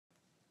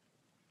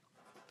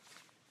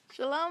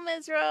Shalom,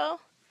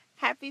 Israel.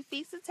 Happy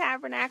Feast of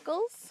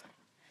Tabernacles.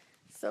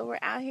 So we're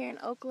out here in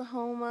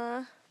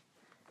Oklahoma,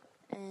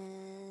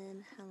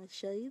 and I'm going to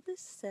show you the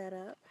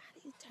setup. How do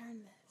you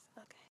turn this?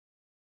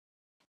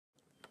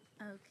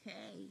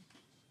 Okay.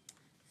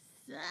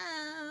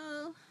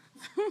 So,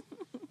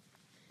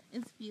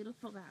 it's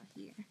beautiful out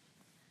here.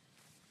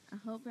 I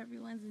hope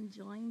everyone's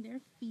enjoying their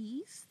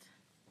feast.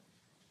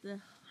 The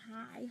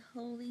high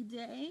holy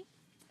day.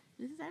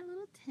 This is our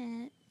little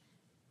tent.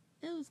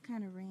 It was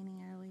kind of raining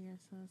earlier,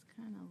 so it's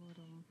kind of a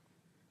little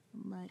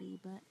muddy,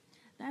 but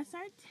that's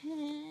our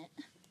tent.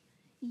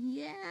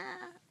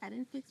 Yeah, I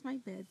didn't fix my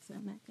bed, so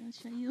I'm not going to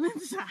show you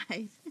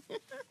inside.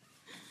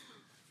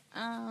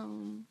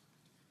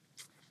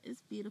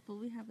 It's beautiful.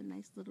 We have a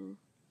nice little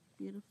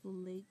beautiful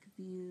lake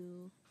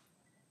view.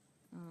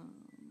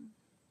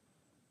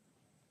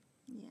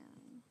 Yeah.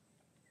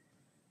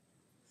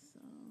 So,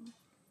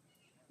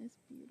 it's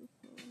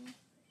beautiful.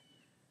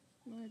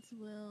 Lord's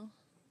will,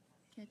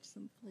 catch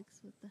some flicks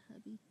with the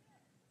hubby.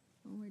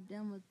 When we're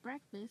done with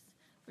breakfast,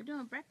 we're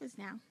doing breakfast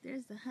now.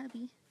 There's the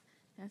hubby.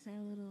 That's our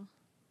little,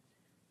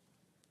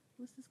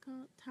 what's this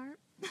called? Tarp?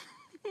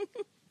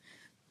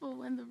 For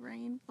when the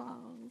rain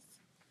falls.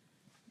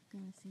 I'm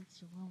gonna say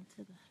shalom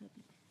to the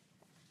hubby.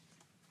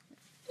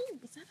 Ooh,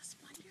 was that a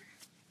spider?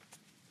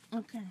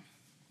 Okay.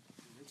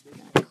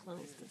 Gotta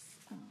close this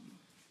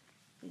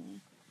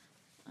thing.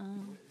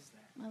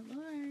 My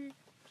Lord.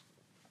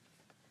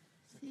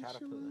 Say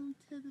shalom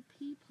to the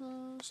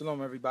people.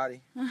 Shalom,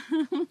 everybody. We're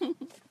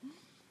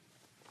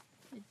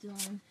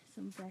doing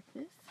some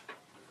breakfast.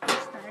 We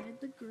started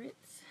the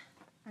grits.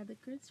 Are the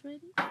grits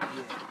ready?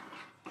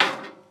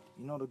 Yeah.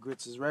 You know the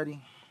grits is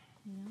ready.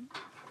 Yeah.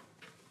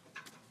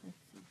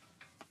 Let's see.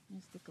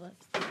 There's the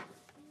gloves. Put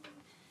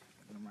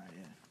them right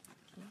here.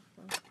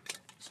 Careful.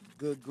 Some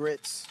good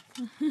grits.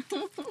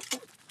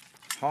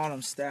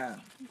 Harlem style.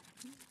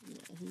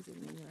 Yeah, he's a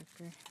New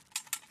Yorker.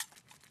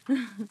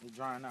 They're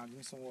drying out. Give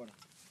me some water.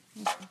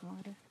 Here's some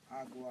water.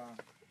 Agua.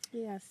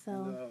 Yeah, so.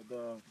 And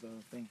the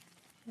thing.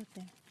 What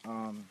thing?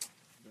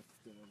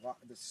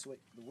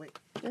 The wick.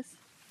 This?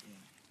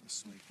 Yeah, the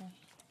swick. Okay.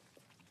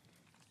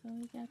 So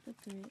we got the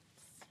grits.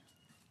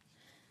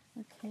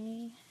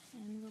 Okay,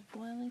 and we're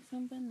boiling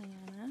some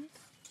bananas.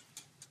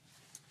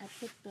 I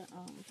put the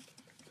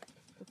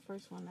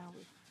first one out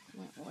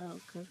went well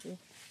because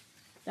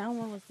that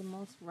one was the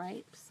most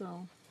ripe,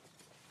 so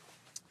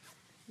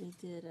we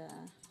did,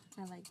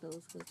 I like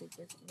those because they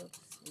get a little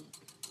sweet.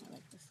 I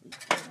like the sweet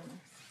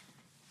bananas.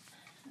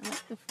 I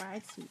like the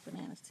fried sweet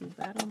bananas too,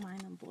 but I don't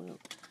mind them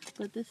boiled.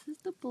 But this is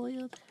the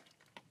boiled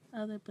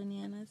other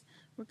bananas.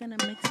 We're going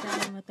to mix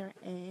that in with our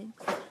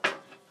eggs.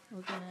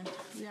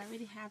 We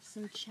already have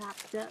some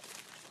chopped up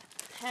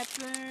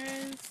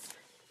peppers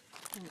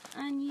and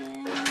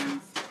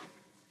onions.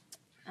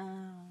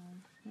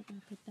 We're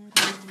going to put that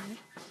in there.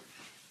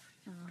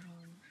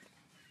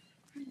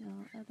 You know,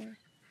 other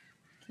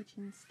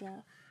kitchen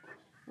stuff.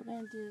 I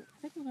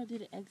think we're going to do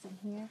the eggs in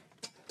here.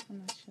 I'm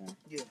not sure.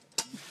 Yeah.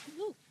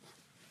 Ooh.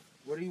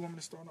 What do you want me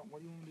to start on? What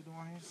do you want me to do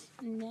on here?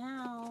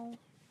 Now,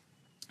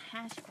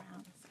 hash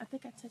browns. I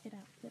think I took it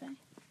out. Did I?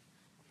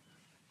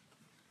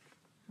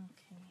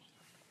 Okay.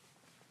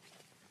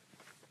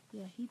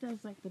 Yeah, he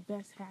does like the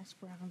best hash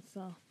browns,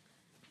 so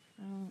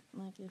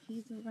like if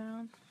he's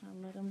around,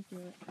 I'll let him do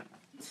it.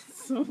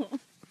 So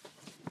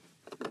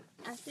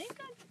I think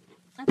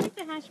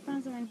the hash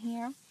browns are in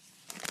here.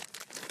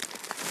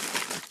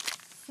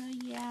 So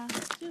yeah,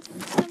 just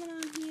coming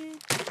on here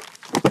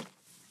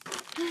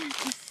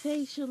to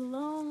say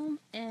shalom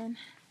and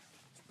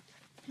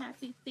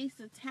happy Feast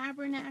of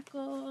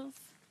Tabernacles.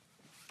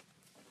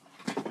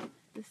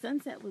 The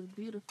sunset was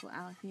beautiful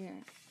out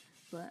here,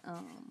 but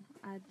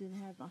I didn't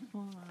have my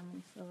phone on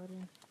me, so I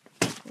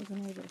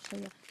wasn't able to show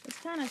you. It's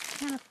kind of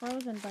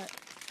frozen, but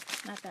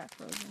not that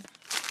frozen.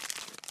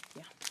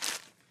 Yeah.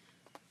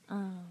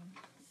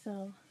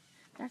 So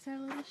that's our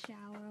little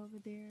shower over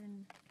there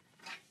in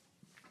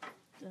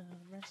the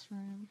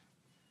restroom.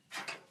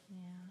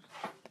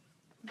 Yeah.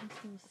 Let me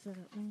see what's set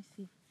up. Let me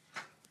see. I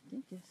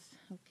think it's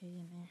okay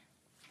in there.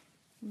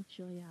 Let me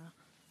show y'all.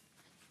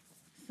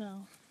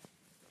 So,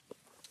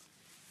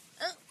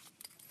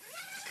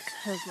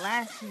 because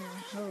last year,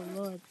 oh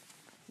Lord,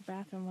 the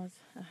bathroom was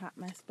a hot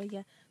mess. But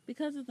yeah,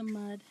 because of the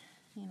mud,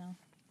 you know,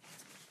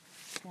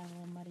 got a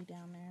little muddy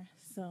down there.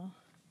 So,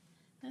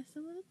 that's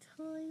the little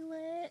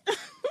toilet.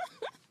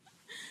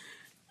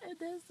 And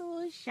there's the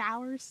little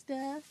shower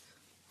stuff.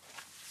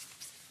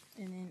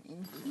 And then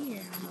in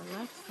here, on the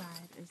left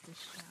side, is the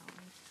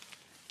shower.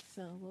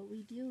 So what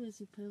we do is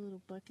we put a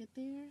little bucket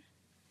there.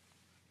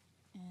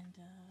 And,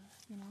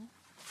 you know,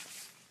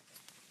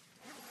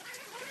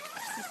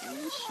 get the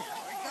little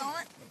shower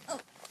going.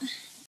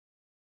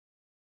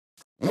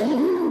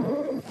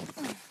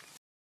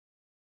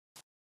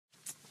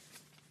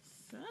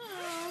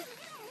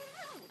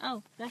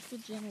 Oh, that's the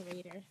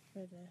generator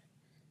for the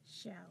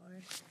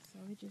shower. So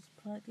we just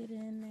plug it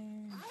in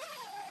there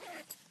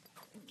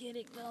and get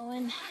it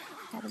going.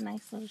 Had a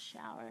nice little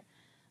shower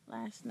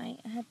last night.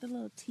 I had the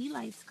little tea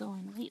lights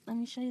going. Wait, let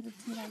me show you the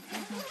tea lights.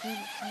 That's my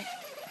favorite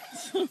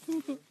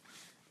light.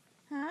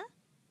 Huh?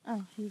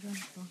 Oh, he's on the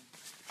phone.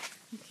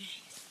 Okay.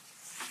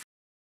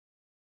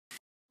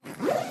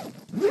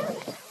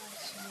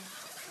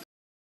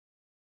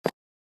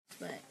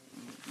 But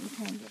you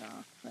can't get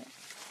off. But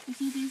you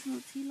see these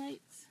little tea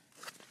lights?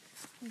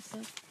 They're so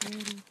pretty.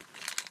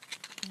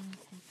 Let me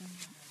take them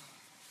out.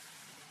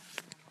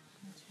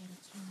 I'll try to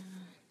turn it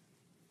on.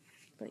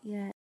 But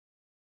yeah,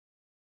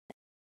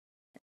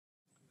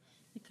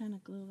 they kind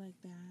of glow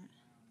like that.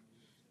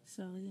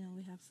 So, you know,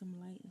 we have some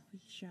light if we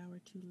shower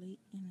too late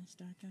and it's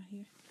dark out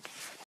here.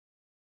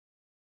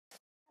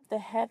 The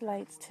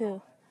headlights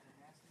too.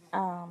 You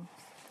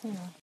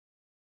know.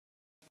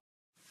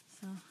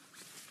 So,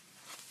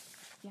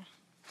 yeah.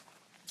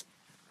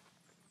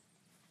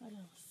 What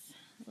else?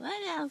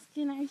 What else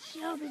can I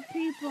show the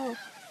people?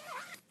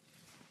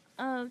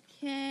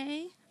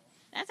 Okay.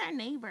 That's our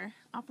neighbor,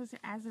 Officer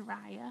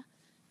Azariah,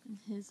 and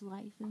his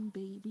wife and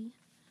baby.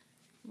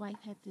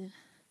 Wife had to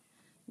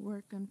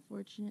work,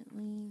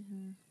 unfortunately,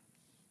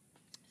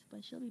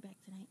 but she'll be back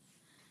tonight.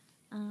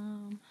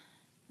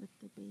 With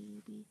the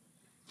baby.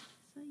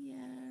 So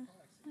yeah,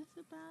 that's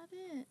about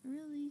it,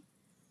 really.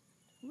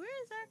 Where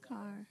is our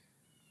car?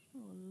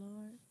 Oh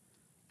Lord.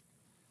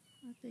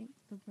 I think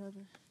the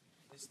brother.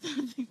 I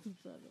think the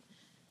brother.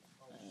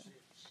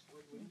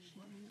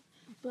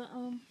 But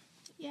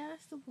yeah,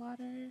 that's the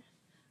water.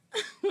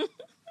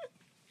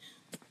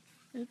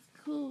 It's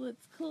cool.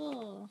 It's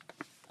cool.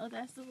 Oh,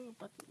 that's the little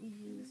bucket we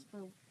use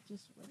for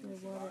just regular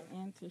water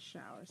and to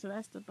shower. So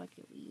that's the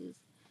bucket we use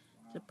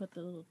to put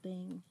the little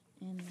thing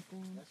in the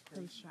thing for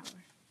the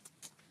shower.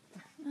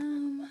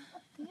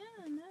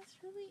 Yeah, and that's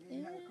really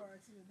it.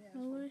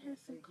 My Lord has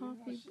some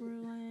coffee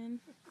brewing.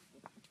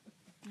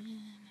 And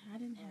I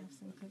didn't have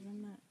some because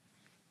I'm not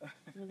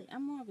really,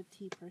 I'm more of a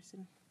tea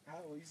person.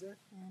 What you said?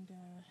 And,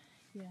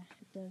 yeah,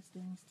 it does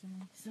things to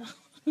me, so.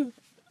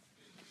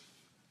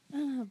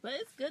 But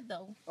it's good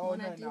though. Oh, when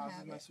no, I do I was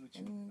have just it. messing with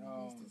you. And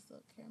use this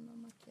little caramel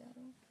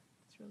macchiato.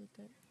 It's really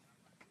good.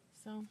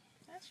 So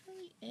that's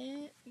really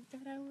it. We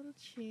got our little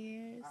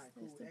chairs. All right,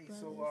 cool. There's the Hey,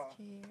 brother's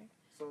chair.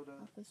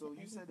 So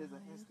you said there's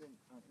an instant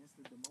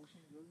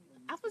demotion, really?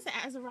 Officer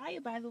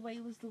Azariah, by the way,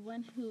 was the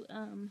one who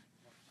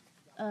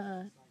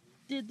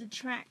did the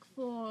track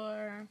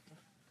for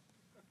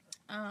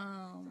I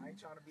ain't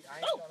trying to be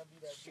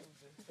that dude.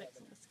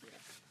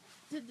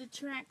 Did the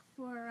track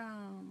for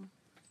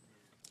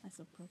that's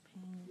a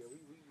propane. Yeah,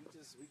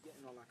 we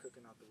getting all our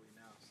cooking out the way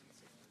now.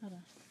 Hold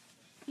on.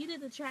 He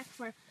did the track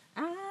for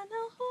I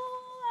Know Who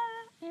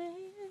I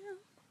Am.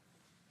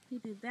 He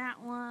did that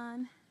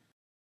one.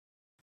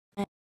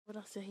 And what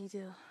else did he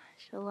do?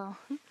 Shalom.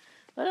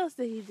 What else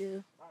did he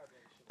do?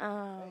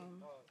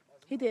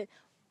 He did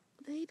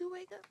he do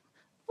Wake Up?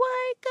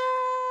 Wake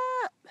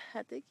Up!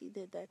 I think he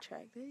did that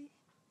track, did he?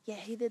 Yeah,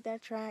 he did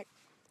that track.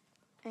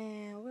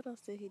 And what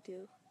else did he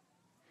do?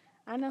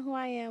 I Know Who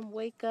I Am,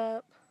 Wake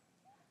Up.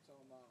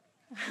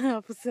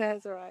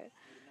 That's right.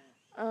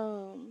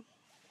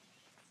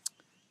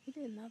 He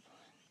did another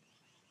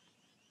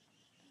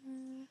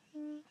one.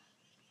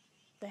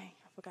 Dang,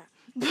 I forgot.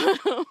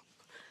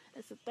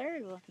 It's the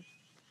third one.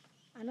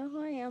 I Know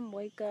Who I Am,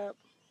 Wake Up.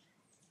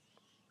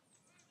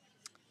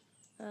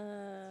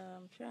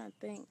 I'm trying to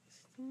think.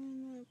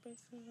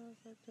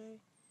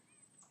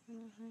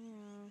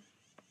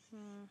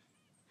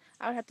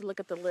 I would have to look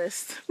at the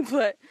list,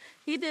 but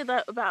he did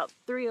about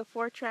 3 or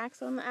 4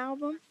 tracks on the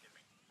album.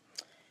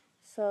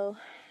 So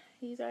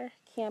he's our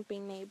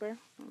camping neighbor.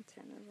 I'll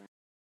turn it around.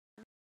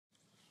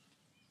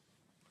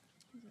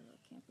 He's a little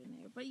camping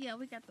neighbor. But yeah,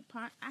 we got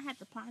I had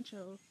the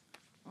poncho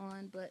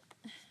on, but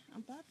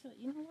I'm about to,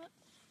 you know what?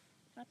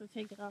 I'm about to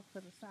take it off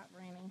because it stopped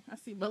raining. I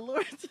see my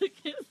Lord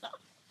took it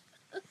off.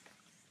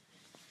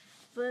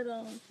 But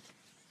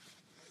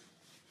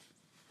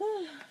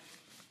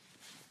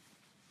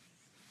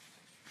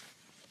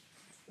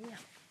yeah.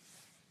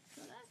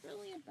 So that's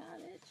really about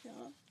it,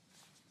 y'all.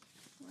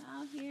 We're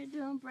out here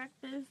doing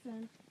breakfast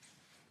and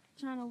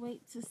trying to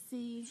wait to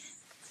see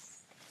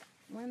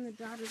when the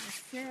Daughters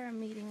of Sarah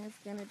meeting is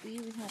going to be.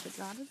 We have the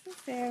Daughters of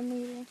Sarah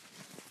meeting,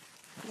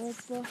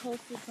 which was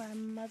hosted by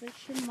Mother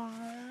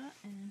Shamara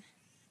and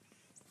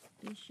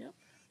Bishop.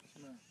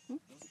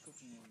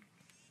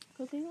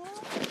 Cooking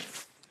oil?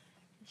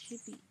 It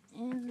should be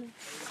in.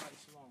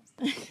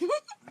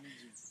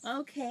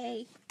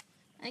 Okay.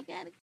 I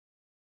got it.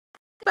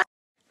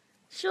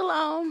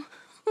 Shalom.